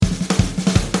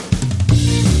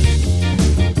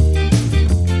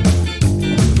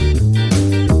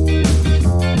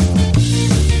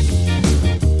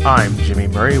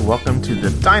Murray. Welcome to the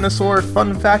Dinosaur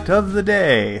Fun Fact of the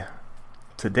Day.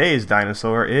 Today's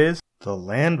dinosaur is the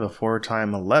Land Before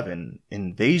Time 11,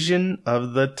 Invasion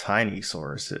of the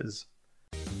Tinysaurises.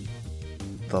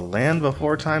 The Land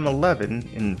Before Time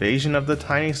 11, Invasion of the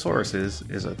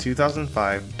Tinysaurises is a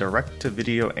 2005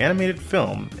 direct-to-video animated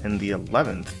film and the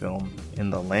 11th film in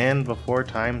the Land Before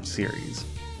Time series.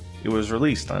 It was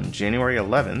released on January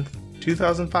 11th,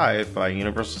 2005 by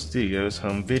Universal Studios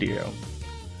Home Video.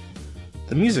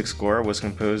 The music score was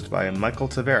composed by Michael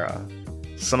Tavera.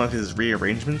 Some of his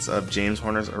rearrangements of James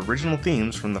Horner's original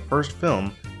themes from the first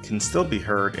film can still be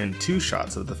heard in two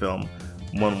shots of the film,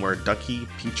 one where Ducky,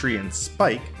 Petrie, and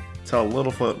Spike tell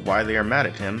Littlefoot why they are mad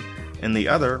at him, and the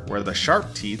other where the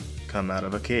sharp teeth come out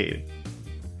of a cave.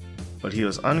 But he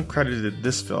was uncredited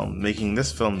this film, making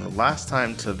this film the last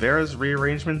time Tavera's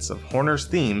rearrangements of Horner's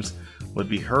themes would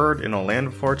be heard in a Land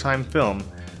Before Time film,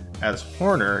 as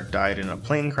Horner died in a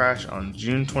plane crash on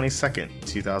June 22,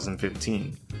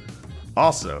 2015.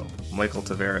 Also, Michael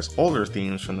Tavera's older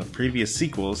themes from the previous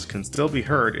sequels can still be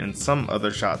heard in some other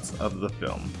shots of the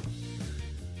film.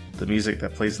 The music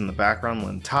that plays in the background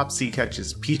when Topsy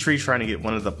catches Petrie trying to get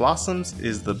one of the blossoms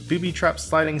is the booby trap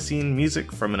sliding scene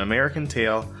music from An American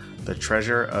Tail, The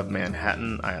Treasure of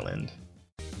Manhattan Island.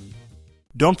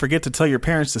 Don't forget to tell your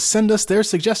parents to send us their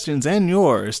suggestions and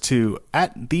yours to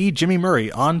 @TheJimmyMurray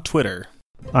on Twitter.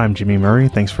 I'm Jimmy Murray.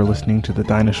 Thanks for listening to The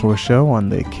Dinosaur Show on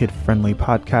the Kid-Friendly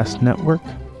Podcast Network.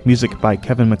 Music by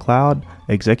Kevin MacLeod.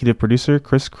 Executive producer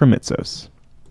Chris Kremitzos.